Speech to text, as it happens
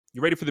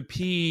You ready for the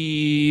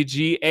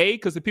PGA?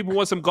 Because the people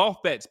want some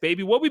golf bets,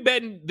 baby. What we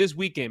betting this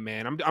weekend,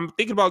 man? I'm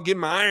thinking about getting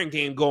my iron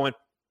game going.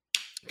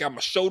 Got my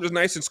shoulders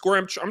nice and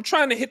square. I'm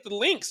trying to hit the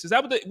links. Is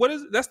that what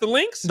is? That's the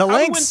links. The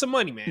links. Win some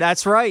money, man.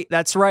 That's right.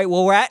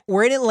 Well,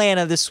 we're in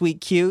Atlanta this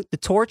week, Q. The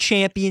Tour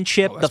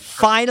Championship, the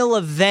final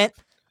event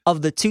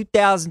of the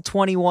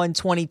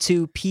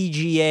 2021-22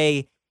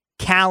 PGA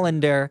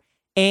calendar.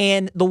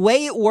 And the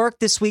way it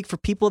worked this week, for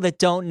people that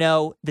don't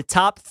know, the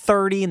top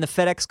 30 in the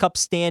FedEx Cup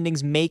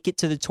standings make it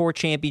to the Tour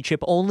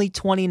Championship. Only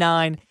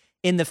 29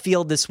 in the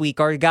field this week.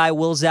 Our guy,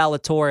 Will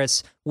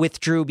Zalatoris,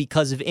 withdrew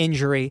because of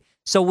injury.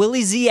 So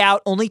Willie Z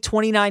out, only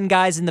 29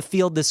 guys in the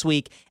field this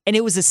week. And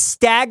it was a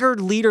staggered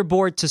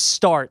leaderboard to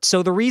start.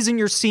 So the reason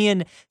you're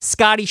seeing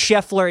Scotty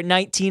Scheffler at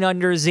 19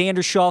 under, Xander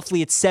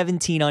Schauffele at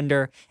 17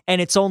 under,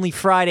 and it's only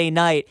Friday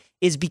night,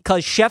 is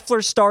because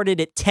Scheffler started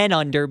at 10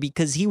 under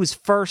because he was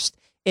first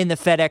in the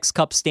FedEx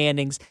Cup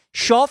standings.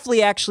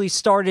 Schauffele actually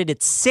started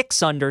at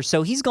 6 under,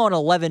 so he's gone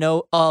 11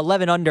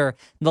 under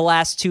the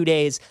last 2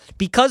 days.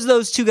 Because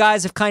those two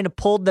guys have kind of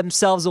pulled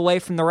themselves away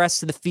from the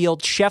rest of the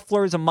field,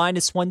 Scheffler is a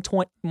minus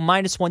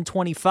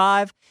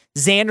 125,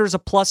 Xander's a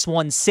plus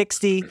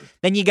 160.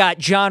 Then you got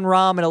Jon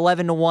Rahm at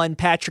 11-1,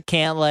 Patrick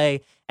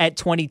Cantlay at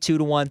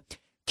 22-1.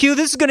 Q,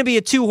 this is going to be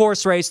a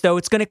 2-horse race, though.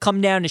 It's going to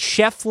come down to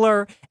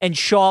Scheffler and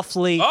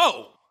Schauffele.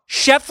 Oh!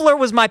 Scheffler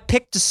was my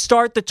pick to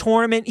start the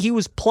tournament. He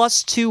was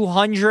plus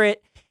 200.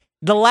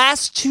 The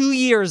last 2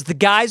 years, the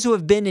guys who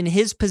have been in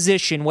his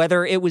position,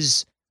 whether it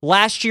was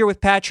last year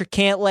with Patrick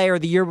Cantlay or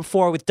the year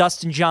before with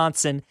Dustin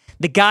Johnson,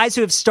 the guys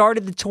who have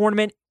started the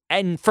tournament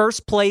in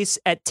first place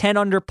at 10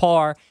 under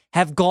par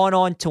have gone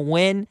on to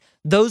win.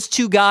 Those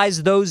two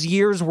guys, those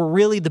years, were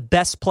really the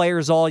best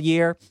players all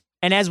year.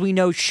 And as we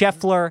know,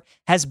 Scheffler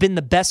has been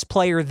the best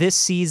player this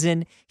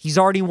season. He's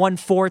already won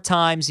 4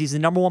 times. He's the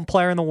number 1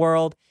 player in the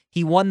world.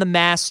 He won the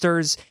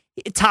Masters.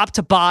 Top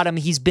to bottom,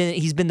 he's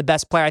been the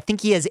best player. I think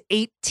he has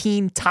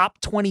 18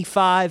 top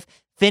 25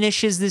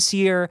 finishes this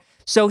year.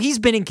 So he's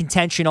been in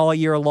contention all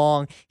year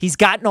long. He's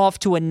gotten off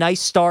to a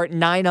nice start,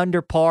 9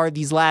 under par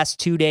these last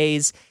 2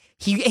 days.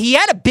 He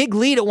had a big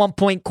lead at one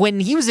point,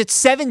 Quentin. He was at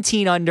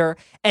 17 under,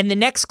 and the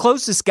next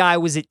closest guy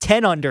was at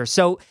 10 under.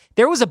 So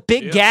there was a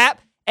big gap,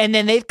 and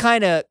then they've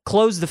kind of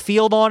closed the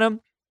field on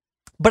him.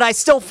 But I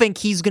still think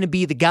he's going to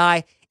be the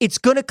guy. It's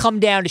going to come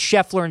down to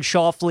Scheffler and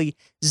Schauffele.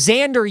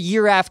 Xander,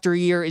 year after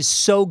year, is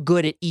so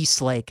good at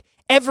East Lake.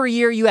 Every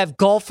year you have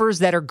golfers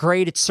that are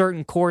great at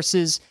certain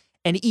courses,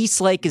 and East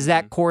Lake is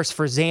that course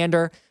for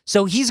Xander.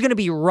 So he's going to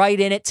be right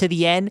in it to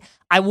the end.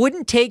 I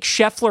wouldn't take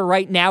Scheffler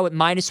right now at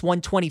minus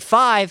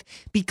 125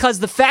 because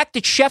the fact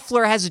that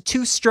Scheffler has a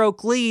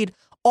 2-stroke lead,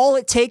 all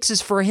it takes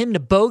is for him to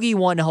bogey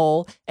 1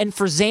 hole and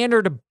for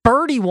Xander to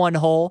birdie 1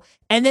 hole,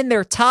 and then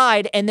they're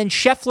tied, and then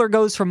Scheffler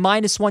goes from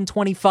minus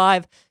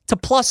 125 to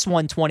plus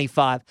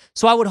 125.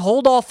 So I would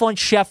hold off on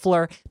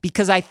Scheffler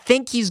because I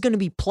think he's going to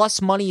be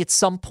plus money at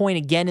some point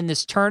again in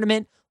this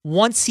tournament.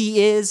 Once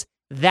he is,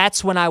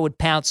 that's when I would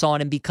pounce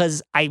on him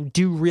because I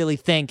do really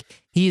think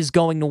he is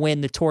going to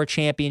win the Tour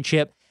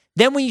Championship.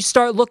 Then when you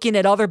start looking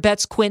at other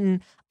bets,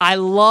 Quentin, I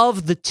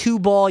love the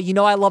 2-ball. You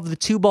know I love the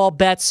 2-ball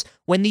bets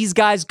when these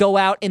guys go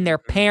out in their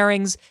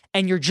pairings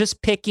and you're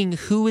just picking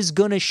who is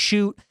going to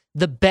shoot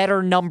the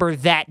better number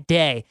that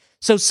day.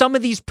 So some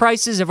of these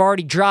prices have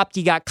already dropped.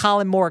 You got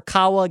Colin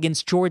Morikawa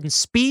against Jordan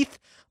Spieth.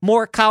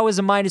 Morikawa's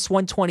a minus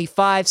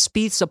 125.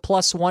 Spieth's a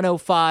plus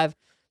 105.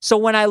 So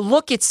when I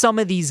look at some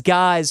of these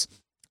guys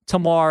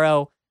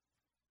tomorrow,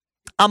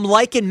 I'm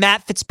liking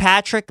Matt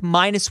Fitzpatrick,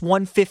 minus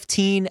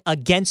 115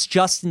 against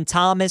Justin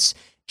Thomas.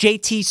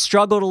 JT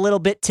struggled a little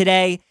bit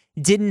today,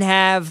 didn't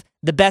have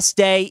the best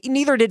day.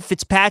 Neither did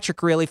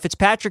Fitzpatrick, really.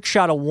 Fitzpatrick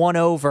shot a 1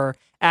 over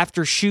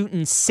after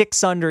shooting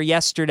 6 under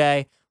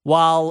yesterday,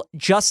 while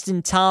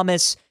Justin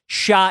Thomas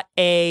shot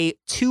a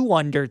 2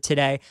 under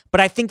today.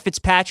 But I think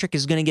Fitzpatrick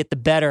is going to get the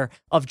better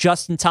of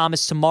Justin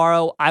Thomas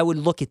tomorrow. I would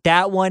look at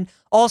that one.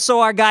 Also,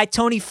 our guy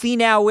Tony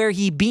Finau, where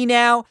he be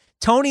now?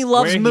 Tony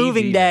loves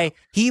moving day.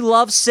 He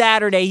loves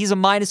Saturday. He's a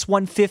minus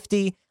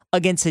 150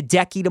 against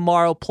Hideki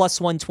tomorrow,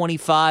 plus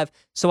 125.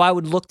 So I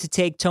would look to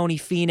take Tony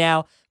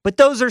Finau. But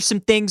those are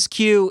some things,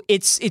 Q.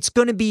 It's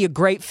going to be a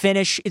great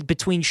finish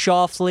between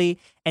Schauffele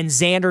and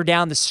Xander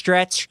down the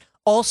stretch.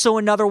 Also,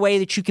 another way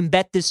that you can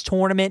bet this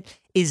tournament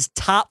is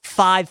top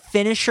 5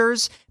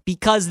 finishers,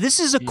 because this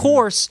is a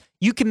course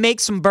you can make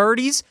some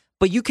birdies,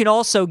 but you can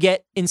also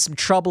get in some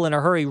trouble in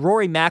a hurry.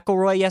 Rory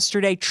McIlroy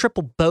yesterday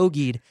triple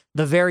bogeyed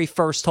the very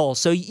first hole.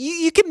 So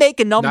you can make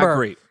a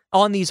number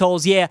on these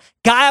holes. Yeah.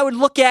 Guy I would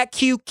look at,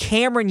 Q,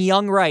 Cameron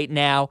Young right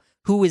now,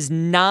 who is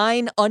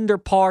 9 under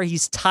par.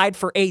 He's tied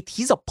for 8th.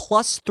 He's a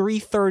plus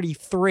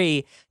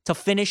 333 to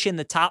finish in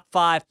the top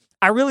 5.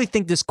 I really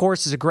think this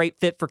course is a great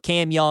fit for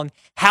Cam Young.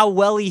 How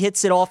well he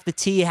hits it off the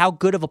tee, how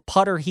good of a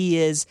putter he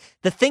is.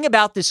 The thing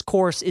about this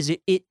course is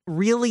it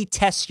really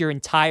tests your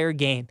entire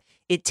game.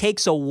 It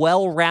takes a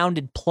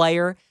well-rounded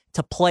player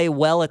to play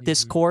well at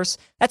this course.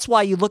 That's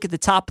why you look at the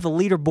top of the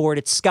leaderboard.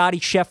 It's Scotty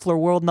Scheffler,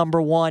 world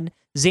number 1,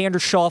 Xander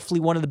Schauffele,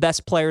 one of the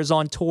best players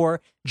on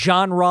tour.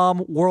 Jon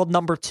Rahm, world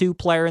number 2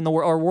 player in the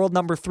world, or world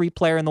number 3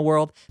 player in the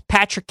world.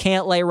 Patrick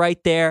Cantlay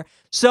right there.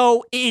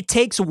 So it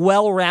takes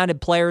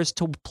well-rounded players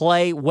to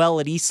play well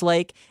at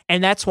Eastlake,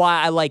 and that's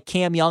why I like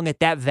Cam Young at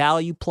that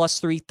value, plus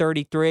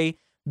 333.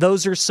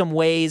 Those are some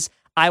ways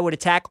I would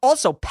attack.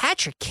 Also,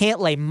 Patrick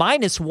Cantlay,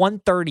 minus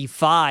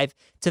 135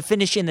 to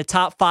finish in the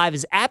top 5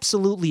 is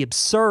absolutely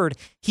absurd.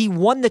 He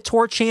won the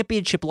Tour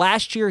Championship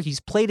last year. He's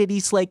played at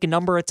Eastlake a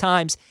number of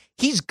times.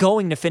 He's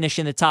going to finish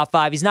in the top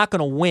 5. He's not going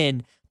to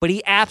win, but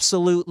he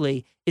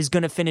absolutely is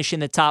going to finish in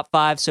the top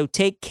 5. So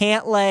take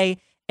Cantlay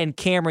and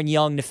Cameron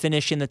Young to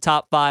finish in the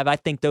top 5. I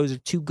think those are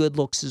 2 good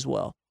looks as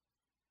well.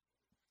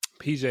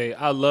 PJ,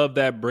 I love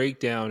that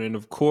breakdown. And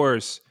of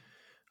course,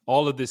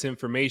 all of this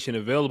information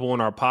available on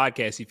our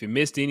podcast. If you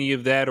missed any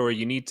of that or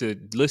you need to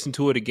listen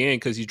to it again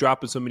because he's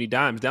dropping so many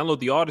dimes, download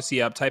the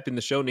Odyssey app, type in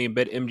the show name,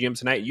 BetMGM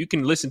Tonight. You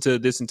can listen to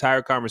this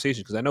entire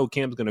conversation because I know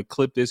Cam's going to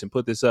clip this and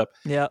put this up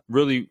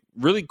really,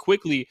 really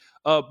quickly.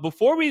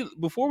 Before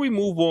we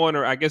move on,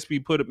 or I guess we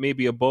put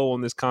maybe a bow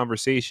on this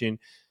conversation,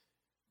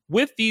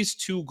 with these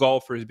 2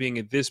 golfers being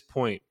at this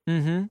point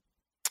in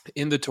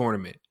the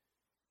tournament,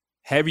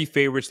 heavy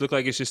favorites, look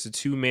like it's just a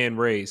 2-man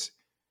race.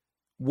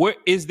 What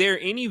is there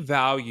any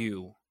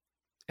value?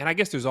 And I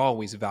guess there's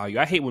always value.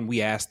 I hate when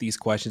we ask these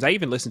questions. I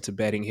even listen to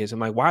Betting Hits. I'm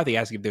like, why are they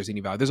asking if there's any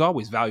value? There's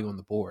always value on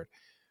the board.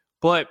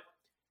 But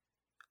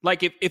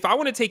like if I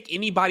want to take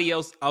anybody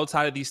else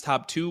outside of these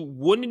top 2,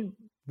 wouldn't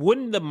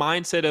the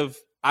mindset of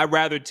I'd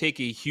rather take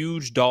a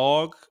huge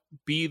dog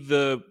be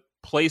the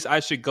place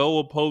I should go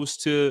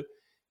opposed to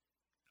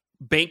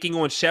banking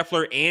on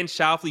Scheffler and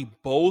Schauffele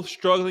both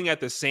struggling at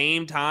the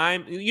same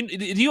time? Do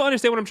you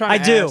understand what I'm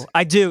trying to ask?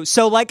 I do.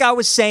 So like I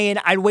was saying,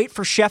 I'd wait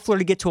for Scheffler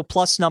to get to a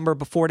plus number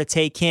before to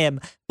take him.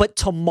 But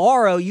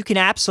tomorrow, you can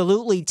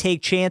absolutely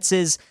take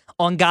chances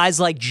on guys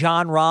like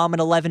Jon Rahm at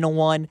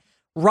 11-1.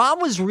 Rahm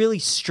was really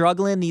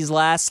struggling these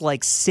last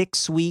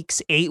 6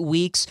 weeks, 8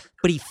 weeks,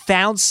 but he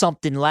found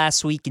something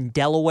last week in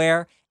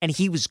Delaware, and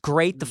he was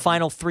great the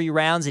final 3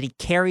 rounds, and he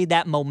carried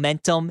that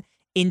momentum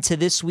into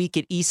this week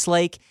at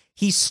Eastlake.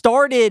 He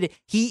shot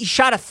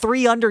a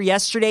 3 under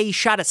yesterday. He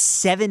shot a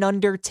 7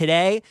 under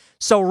today.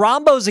 So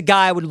Rahmbo's a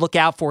guy I would look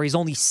out for. He's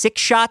only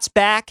 6 shots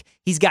back.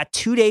 He's got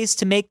 2 days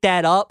to make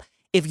that up.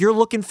 If you're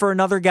looking for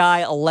another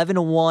guy,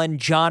 11-1,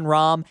 Jon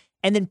Rahm.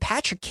 And then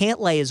Patrick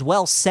Cantlay as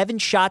well, 7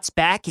 shots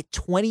back at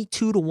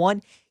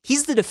 22-1.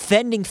 He's the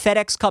defending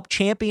FedEx Cup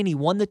champion. He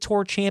won the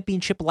Tour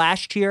Championship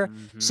last year.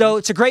 So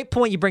it's a great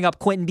point you bring up,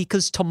 Quentin,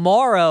 because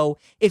tomorrow,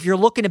 if you're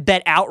looking to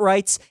bet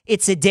outrights,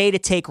 it's a day to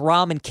take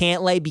Rahm and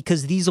Cantlay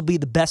because these will be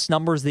the best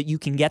numbers that you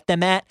can get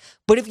them at.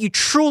 But if you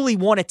truly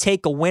want to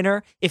take a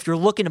winner, if you're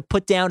looking to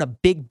put down a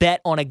big bet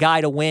on a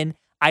guy to win,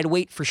 I'd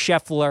wait for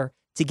Scheffler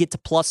to get to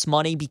plus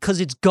money because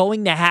it's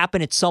going to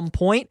happen at some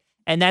point,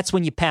 and that's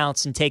when you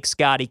pounce and take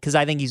Scotty because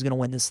I think he's going to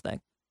win this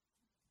thing.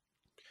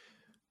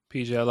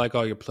 PJ, I like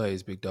all your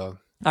plays, big dog.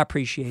 I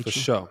appreciate you. For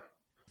sure.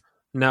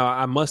 Now,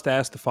 I must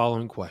ask the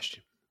following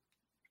question.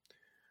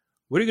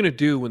 What are you going to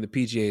do when the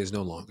PGA is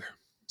no longer?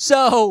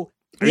 So,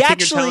 we have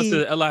a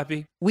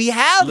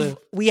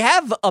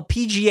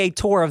PGA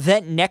Tour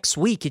event next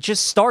week. It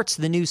just starts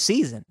the new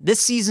season.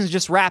 This season's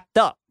just wrapped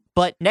up.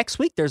 But next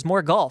week, there's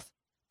more golf.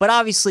 But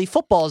obviously,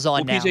 football's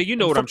on now. PJ, you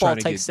know what I'm trying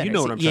to get. You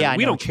know what I'm trying to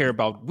We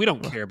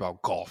don't care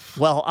about golf.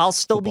 Well, I'll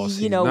still be,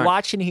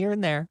 watching here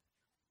and there.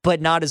 But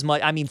not as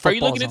much. I mean, football's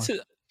Are you looking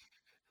into?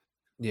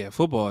 Yeah,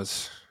 football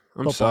is.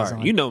 I'm sorry.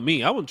 On. You know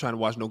me. I wasn't trying to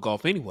watch no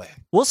golf anyway.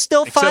 We'll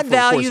still find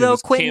value though,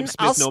 Quentin.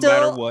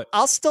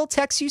 I'll still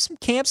text you some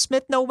Cam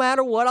Smith no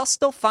matter what. I'll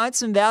still find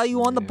some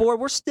value on the board.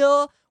 We're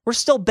still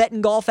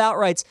betting golf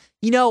outrights.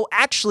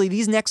 Actually,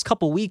 these next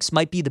couple weeks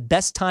might be the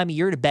best time of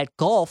year to bet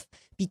golf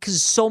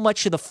because so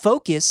much of the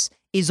focus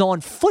is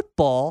on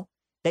football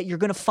that you're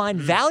going to find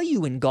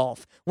value in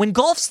golf. When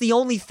golf's the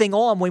only thing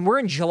on, when we're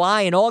in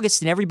July and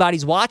August and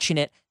everybody's watching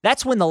it,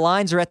 that's when the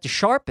lines are at the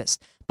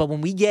sharpest. But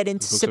when we get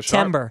into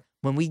September,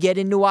 when we get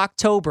into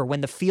October, when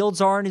the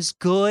fields aren't as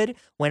good,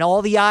 when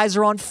all the eyes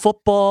are on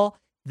football,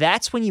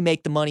 that's when you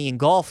make the money in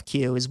golf,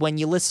 Q, is when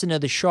you listen to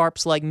the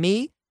sharps like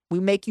me, we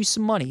make you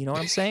some money. You know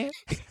what I'm saying?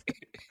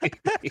 Leave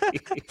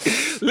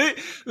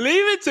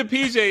it to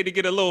PJ to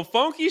get a little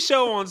funky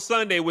show on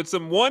Sunday with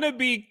some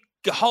wannabe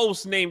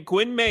host named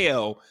Quinn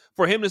Mayo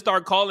for him to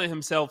start calling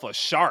himself a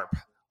sharp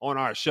on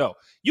our show.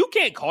 You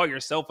can't call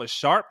yourself a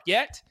sharp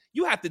yet.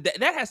 You have to.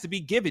 That has to be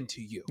given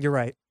to you. You're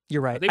right.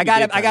 I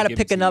got to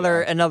pick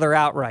another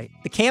outright.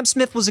 The Cam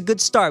Smith was a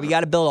good start. We got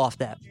to build off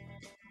that.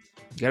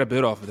 You got to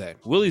build off of that.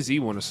 Willie Z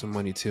wanted some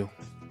money too.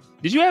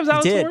 Did you have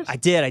Zalatoris? I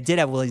did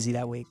have Willie Z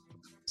that week.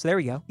 So there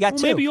we go. You got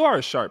 2. Maybe you are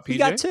a sharp, PJ. You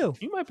got 2.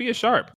 You might be a sharp.